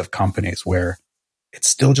types of companies where it's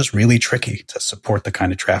still just really tricky to support the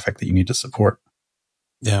kind of traffic that you need to support.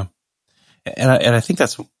 Yeah. And I think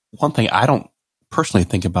that's one thing I don't personally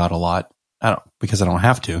think about a lot. Because I don't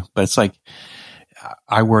have to, but it's like,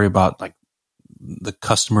 I worry about like the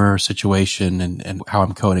customer situation and how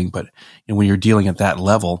I'm coding. But when you're dealing at that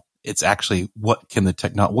level, it's actually what can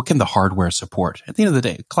the hardware support? At the end of the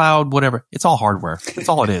day, cloud, whatever, it's all hardware. That's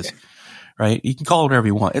all it is, right? You can call it whatever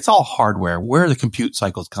you want. It's all hardware. Where are the compute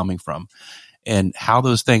cycles coming from? And how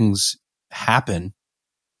those things happen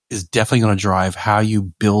is definitely going to drive how you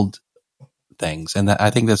build things. And I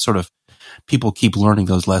think that's sort of, people keep learning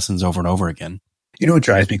those lessons over and over again. You know what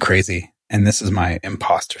drives me crazy? And this is my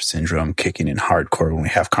imposter syndrome kicking in hardcore when we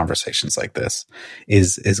have conversations like this,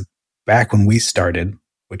 is back when we started,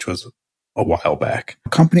 which was a while back,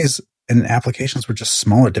 companies and applications were just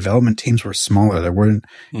smaller. Development teams were smaller. There wasn't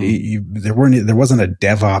a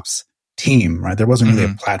DevOps team, right? There wasn't really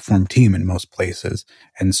a platform team in most places.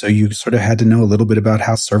 And so you sort of had to know a little bit about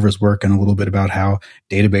how servers work and a little bit about how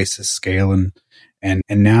databases scale. And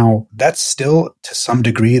now that's still to some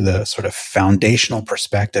degree the sort of foundational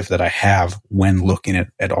perspective that I have when looking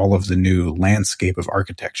at all of the new landscape of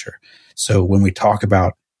architecture. So when we talk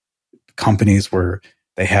about companies where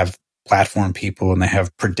they have platform people and they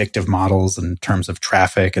have predictive models in terms of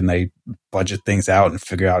traffic and they budget things out and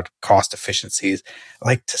figure out cost efficiencies,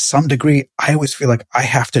 like to some degree, I always feel like I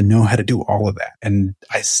have to know how to do all of that. And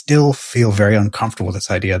I still feel very uncomfortable with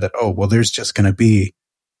this idea that, there's just going to be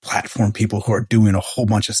platform people who are doing a whole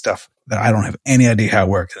bunch of stuff that I don't have any idea how it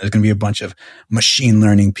works. There's going to be a bunch of machine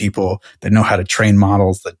learning people that know how to train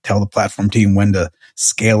models that tell the platform team when to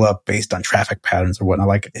scale up based on traffic patterns or whatnot.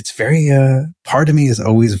 Like it's very, part of me is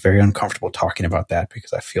always very uncomfortable talking about that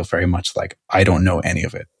because I feel very much like I don't know any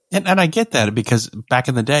of it. And I get that because back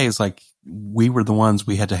in the day, it's like we were the ones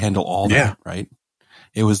we had to handle all that, right?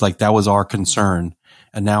 It was like that was our concern.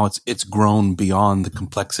 And now it's grown beyond the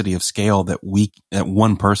complexity of scale that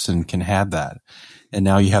one person can have that. And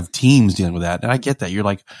now you have teams dealing with that. And I get that. You're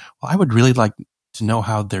like, well, I would really like to know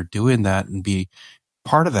how they're doing that and be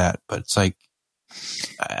part of that. But it's like,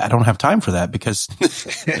 I don't have time for that because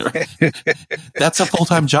that's a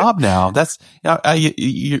full-time job now. That's,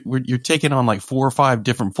 you're taking on like 4 or 5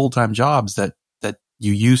 different full-time jobs that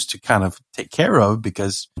you used to kind of take care of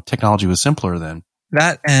because technology was simpler then.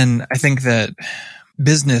 That, and I think that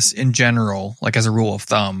business in general, like as a rule of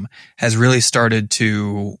thumb, has really started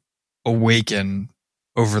to awaken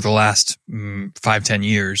over the last 5-10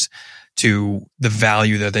 years to the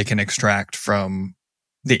value that they can extract from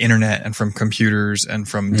the internet and from computers and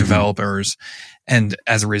from developers. And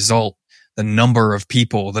as a result, the number of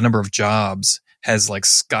people, the number of jobs has like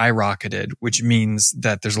skyrocketed, which means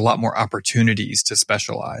that there's a lot more opportunities to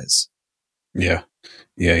specialize. Yeah.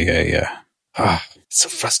 It's so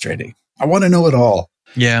frustrating. I want to know it all.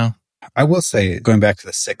 Yeah. I will say, going back to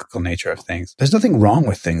the cyclical nature of things, there's nothing wrong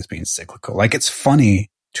with things being cyclical. Like it's funny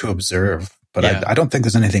to observe, but I don't think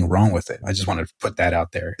there's anything wrong with it. I just want to put that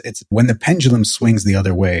out there. It's when the pendulum swings the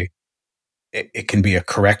other way, it can be a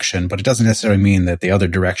correction, but it doesn't necessarily mean that the other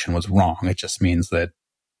direction was wrong. It just means that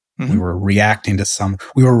we were reacting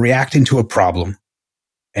to a problem,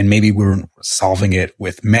 and maybe we were solving it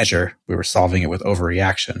with measure. We were solving it with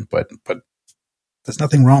overreaction, but there's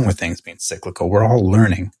nothing wrong with things being cyclical. We're all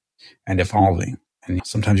learning and evolving. And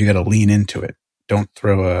sometimes you got to lean into it. Don't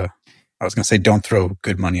throw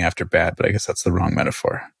good money after bad, but I guess that's the wrong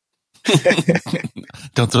metaphor.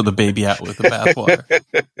 Don't throw the baby out with the bathwater.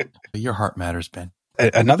 Your heart matters, Ben.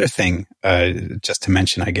 Another thing, just to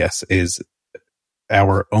mention, I guess, is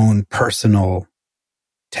our own personal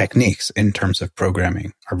techniques in terms of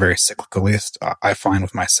programming are very cyclicalist. I find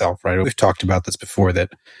with myself, right? We've talked about this before,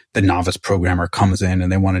 that the novice programmer comes in and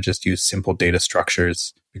they want to just use simple data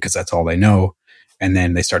structures because that's all they know. And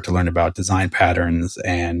then they start to learn about design patterns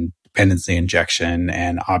and dependency injection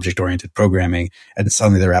and object-oriented programming. And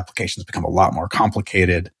suddenly their applications become a lot more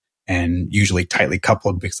complicated and usually tightly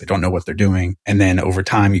coupled because they don't know what they're doing. And then over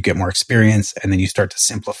time, you get more experience, and then you start to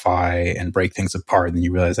simplify and break things apart. And then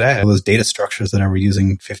you realize, all those data structures that I were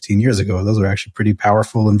using 15 years ago, those are actually pretty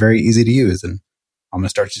powerful and very easy to use. And I'm going to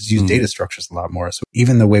start to just use data structures a lot more. So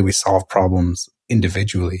even the way we solve problems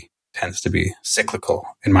individually tends to be cyclical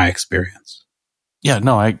in my experience. Yeah,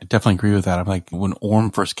 no, I definitely agree with that. I'm like, when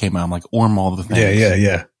ORM first came out, I'm like, ORM all the things.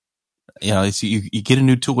 Yeah. You know, it's, you get a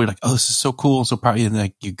new tool, you're like, oh, this is so cool. So probably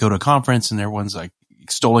like you go to a conference and everyone's like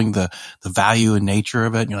extolling the value and nature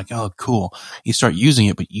of it. And you're like, oh, cool. You start using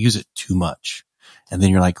it, but you use it too much. And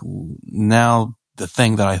then you're like, now the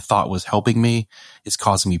thing that I thought was helping me is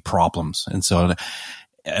causing me problems. And so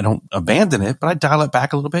I don't abandon it, but I dial it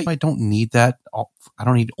back a little bit. I don't need that. I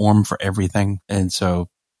don't need ORM for everything. And so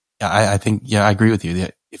I think, I agree with you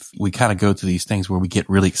that if we kind of go through these things where we get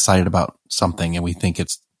really excited about something and we think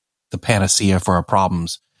it's the panacea for our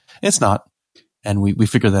problems, it's not. And we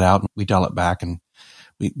figure that out and we dial it back and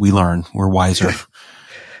we learn. We're wiser.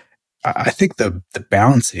 I think the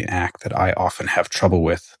balancing act that I often have trouble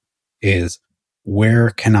with is, where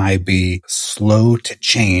can I be slow to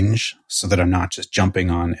change so that I'm not just jumping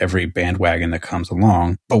on every bandwagon that comes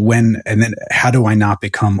along? But then how do I not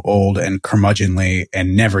become old and curmudgeonly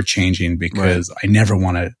and never changing because I never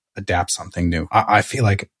want to adapt something new? I feel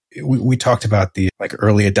like we talked about the like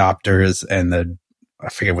early adopters and I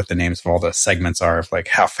forget what the names of all the segments are of like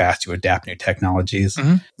how fast you adapt new technologies.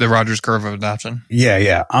 Mm-hmm. The Rogers curve of adoption.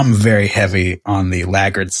 Yeah. I'm very heavy on the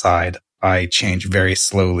laggard side. I change very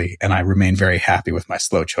slowly and I remain very happy with my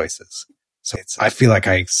slow choices. So I feel like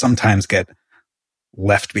I sometimes get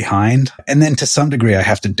left behind. And then to some degree, I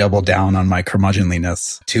have to double down on my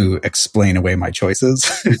curmudgeonliness to explain away my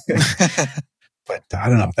choices. But I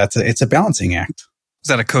don't know. It's a balancing act. Is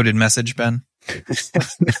that a coded message, Ben?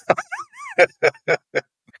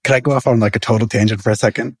 Could I go off on like a total tangent for a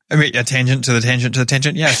second? I mean, a tangent to the tangent to the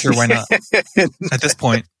tangent? Yeah, sure. Why not? At this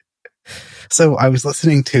point. So I was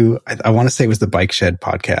listening to, I want to say it was the Bike Shed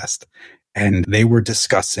podcast, and they were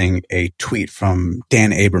discussing a tweet from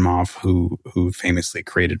Dan Abramov, who famously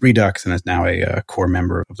created Redux and is now a core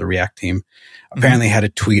member of the React team. Apparently had a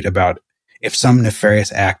tweet about if some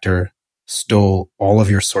nefarious actor stole all of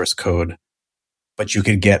your source code, but you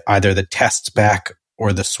could get either the tests back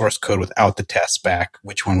or the source code without the tests back,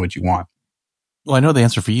 which one would you want? Well, I know the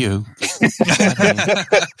answer for you.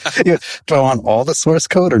 Do I want all the source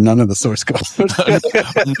code or none of the source code?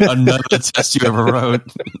 None of the tests you ever wrote.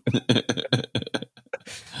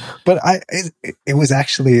 But it was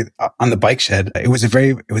actually on the Bike Shed. It was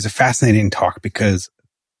a fascinating talk because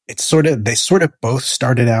they sort of both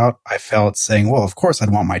started out, I felt, saying, well, of course I'd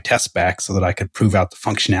want my tests back so that I could prove out the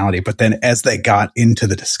functionality. But then as they got into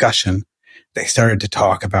the discussion, they started to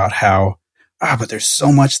talk about how, but there's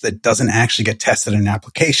so much that doesn't actually get tested in an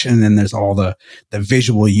application. And there's all the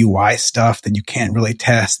visual UI stuff that you can't really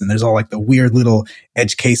test. And there's all like the weird little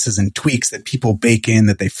edge cases and tweaks that people bake in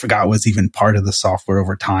that they forgot was even part of the software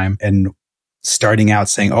over time. And starting out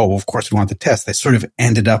saying, oh, well, of course we want the test. They sort of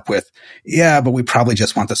ended up with, but we probably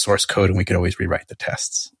just want the source code and we could always rewrite the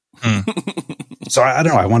tests. So I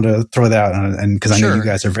don't know. I wanted to throw that out and because I know you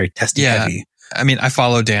guys are very testing heavy. I mean, I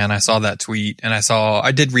follow Dan. I saw that tweet and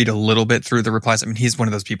I did read a little bit through the replies. I mean, he's one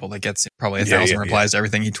of those people that gets probably 1,000 replies to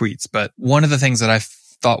everything he tweets. But one of the things that I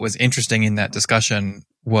thought was interesting in that discussion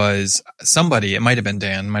was somebody, it might have been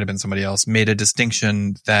Dan, might have been somebody else, made a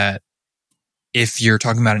distinction that if you're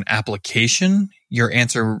talking about an application, your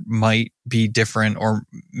answer might be different or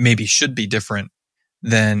maybe should be different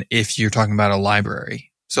than if you're talking about a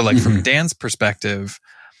library. So like from Dan's perspective,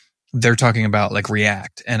 they're talking about like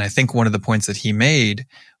React. And I think one of the points that he made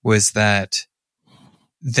was that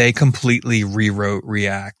they completely rewrote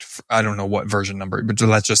React. I don't know what version number, but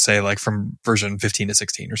let's just say like from version 15 to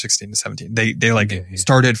 16 or 16 to 17. They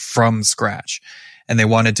started from scratch and they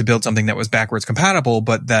wanted to build something that was backwards compatible,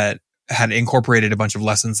 but that had incorporated a bunch of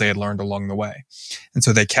lessons they had learned along the way. And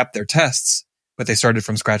so they kept their tests, but they started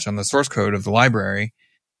from scratch on the source code of the library.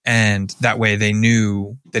 And that way they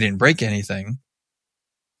knew they didn't break anything.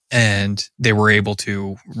 And they were able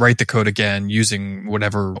to write the code again using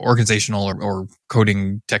whatever organizational or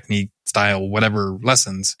coding technique, style, whatever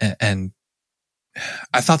lessons. And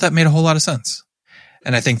I thought that made a whole lot of sense.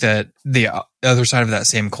 And I think that the other side of that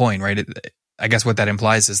same coin, right? I guess what that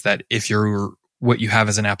implies is that if what you have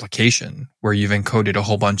as an application where you've encoded a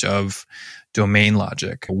whole bunch of domain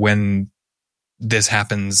logic, when this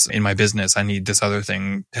happens in my business, I need this other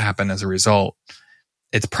thing to happen as a result.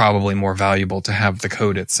 It's probably more valuable to have the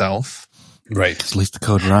code itself. Right. At least the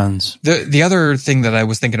code runs. The other thing that I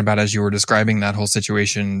was thinking about as you were describing that whole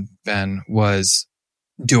situation, Ben, was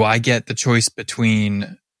do I get the choice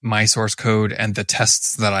between my source code and the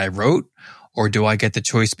tests that I wrote? Or do I get the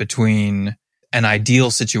choice between an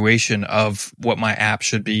ideal situation of what my app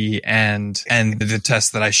should be and the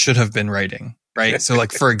tests that I should have been writing? Right. So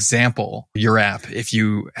like, for example, your app, if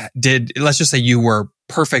you did, let's just say you were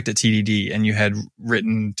perfect at TDD and you had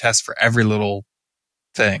written tests for every little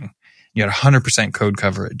thing, you had 100% code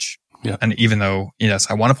coverage. Yeah. And even though, yes,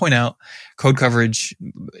 I want to point out code coverage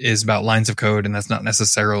is about lines of code, and that's not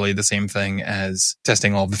necessarily the same thing as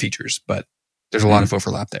testing all the features, but there's a lot of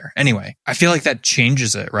overlap there. Anyway, I feel like that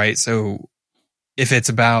changes it, right? So if it's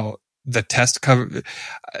about the test cover,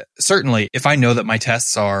 certainly if I know that my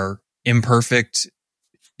tests are imperfect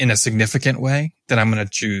in a significant way, then I'm going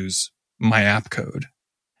to choose my app code.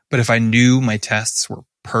 But if I knew my tests were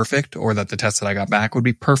perfect, or that the tests that I got back would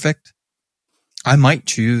be perfect, I might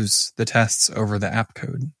choose the tests over the app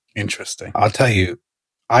code. Interesting. I'll tell you,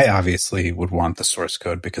 I obviously would want the source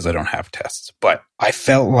code because I don't have tests, but I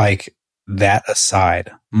felt like that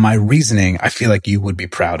aside, my reasoning, I feel like you would be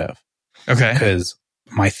proud of. Okay. Because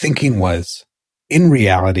my thinking was, in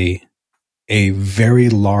reality, a very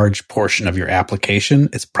large portion of your application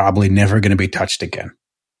is probably never going to be touched again.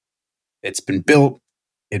 It's been built.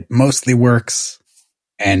 It mostly works.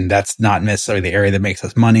 And that's not necessarily the area that makes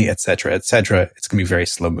us money, et cetera, et cetera. It's going to be very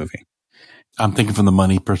slow moving. I'm thinking from the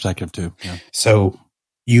money perspective too. Yeah. So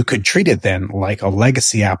you could treat it then like a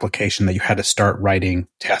legacy application that you had to start writing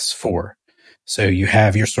tests for. So you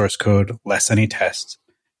have your source code, less any tests.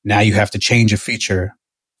 Now you have to change a feature.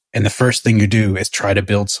 And the first thing you do is try to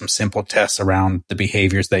build some simple tests around the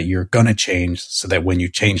behaviors that you're going to change, so that when you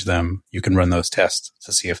change them, you can run those tests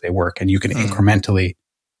to see if they work. And you can incrementally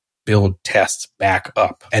build tests back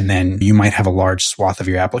up. And then you might have a large swath of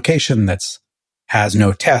your application that's has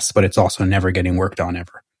no tests, but it's also never getting worked on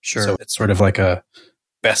ever. Sure. So it's sort of like a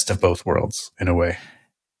best of both worlds in a way.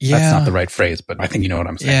 Yeah. That's not the right phrase, but I think you know what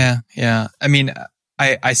I'm saying. Yeah. Yeah. I mean,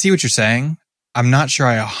 I see what you're saying. I'm not sure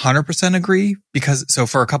I 100% agree, because, so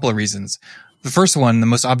for a couple of reasons. The first one, the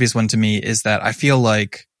most obvious one to me, is that I feel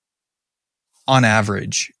like on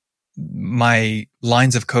average, my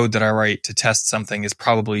lines of code that I write to test something is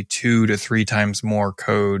probably 2 to 3 times more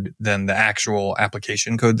code than the actual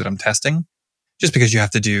application code that I'm testing, just because you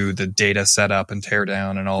have to do the data setup and tear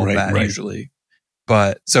down and all of that usually.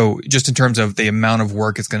 But so just in terms of the amount of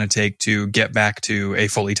work it's going to take to get back to a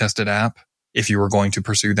fully tested app, if you were going to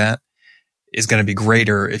pursue that, is going to be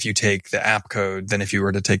greater if you take the app code than if you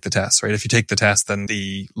were to take the test, right? If you take the test, then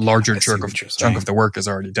the larger chunk of the work is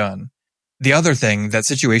already done. The other thing, that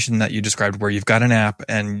situation that you described where you've got an app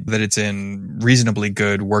and that it's in reasonably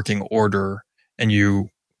good working order and you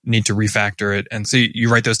need to refactor it. And so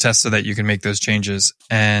you write those tests so that you can make those changes.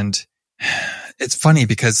 And it's funny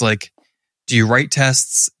because, like, do you write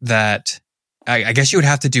tests that, I guess you would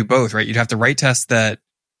have to do both, right? You'd have to write tests that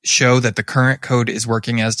show that the current code is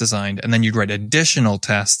working as designed. And then you'd write additional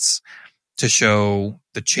tests to show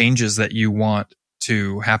the changes that you want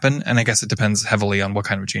to happen. And I guess it depends heavily on what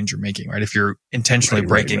kind of change you're making, right? If you're intentionally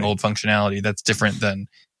breaking old functionality, that's different than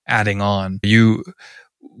adding on.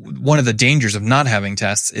 One of the dangers of not having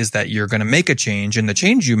tests is that you're going to make a change and the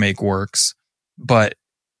change you make works, but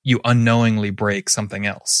you unknowingly break something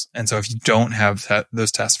else. And so if you don't have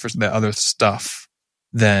those tests for the other stuff,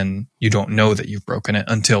 then you don't know that you've broken it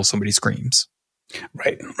until somebody screams.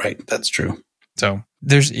 Right. That's true. So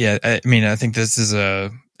I think this is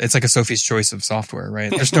it's like a Sophie's Choice of software, right?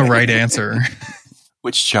 There's no right answer.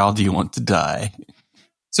 Which child do you want to die?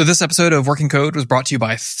 So this episode of Working Code was brought to you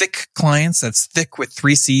by Thick Clients. That's thick with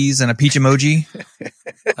 3 C's and a peach emoji.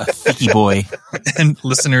 A thicky boy. And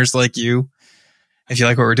listeners like you. If you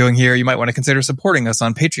like what we're doing here, you might want to consider supporting us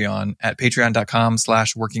on Patreon at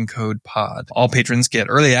patreon.com/workingcodepod. All patrons get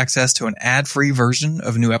early access to an ad-free version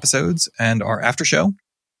of new episodes and our after show.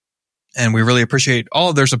 And we really appreciate all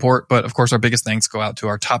of their support. But of course, our biggest thanks go out to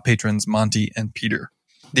our top patrons, Monty and Peter.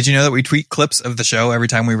 Did you know that we tweet clips of the show every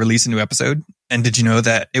time we release a new episode? And did you know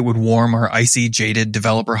that it would warm our icy, jaded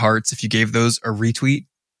developer hearts if you gave those a retweet?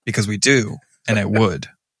 Because we do, and it would.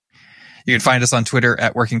 You can find us on Twitter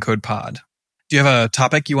at WorkingCodePod. Do you have a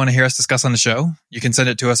topic you want to hear us discuss on the show? You can send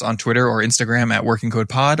it to us on Twitter or Instagram at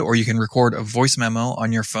WorkingCodePod, or you can record a voice memo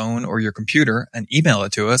on your phone or your computer and email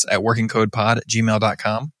it to us at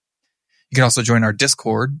workingcodepod@gmail.com. You can also join our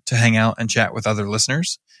Discord to hang out and chat with other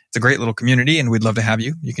listeners. It's a great little community and we'd love to have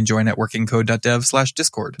you. You can join at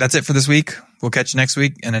workingcode.dev/Discord. That's it for this week. We'll catch you next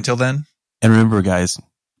week. And until then. And remember, guys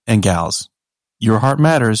and gals, your heart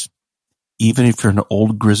matters, even if you're an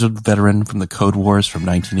old grizzled veteran from the Code Wars from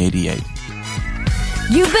 1988.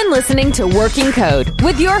 You've been listening to Working Code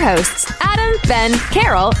with your hosts, Adam, Ben,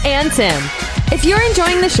 Carol, and Tim. If you're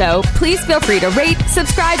enjoying the show, please feel free to rate,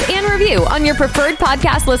 subscribe, and review on your preferred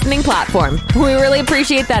podcast listening platform. We really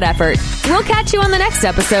appreciate that effort. We'll catch you on the next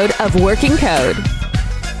episode of Working Code.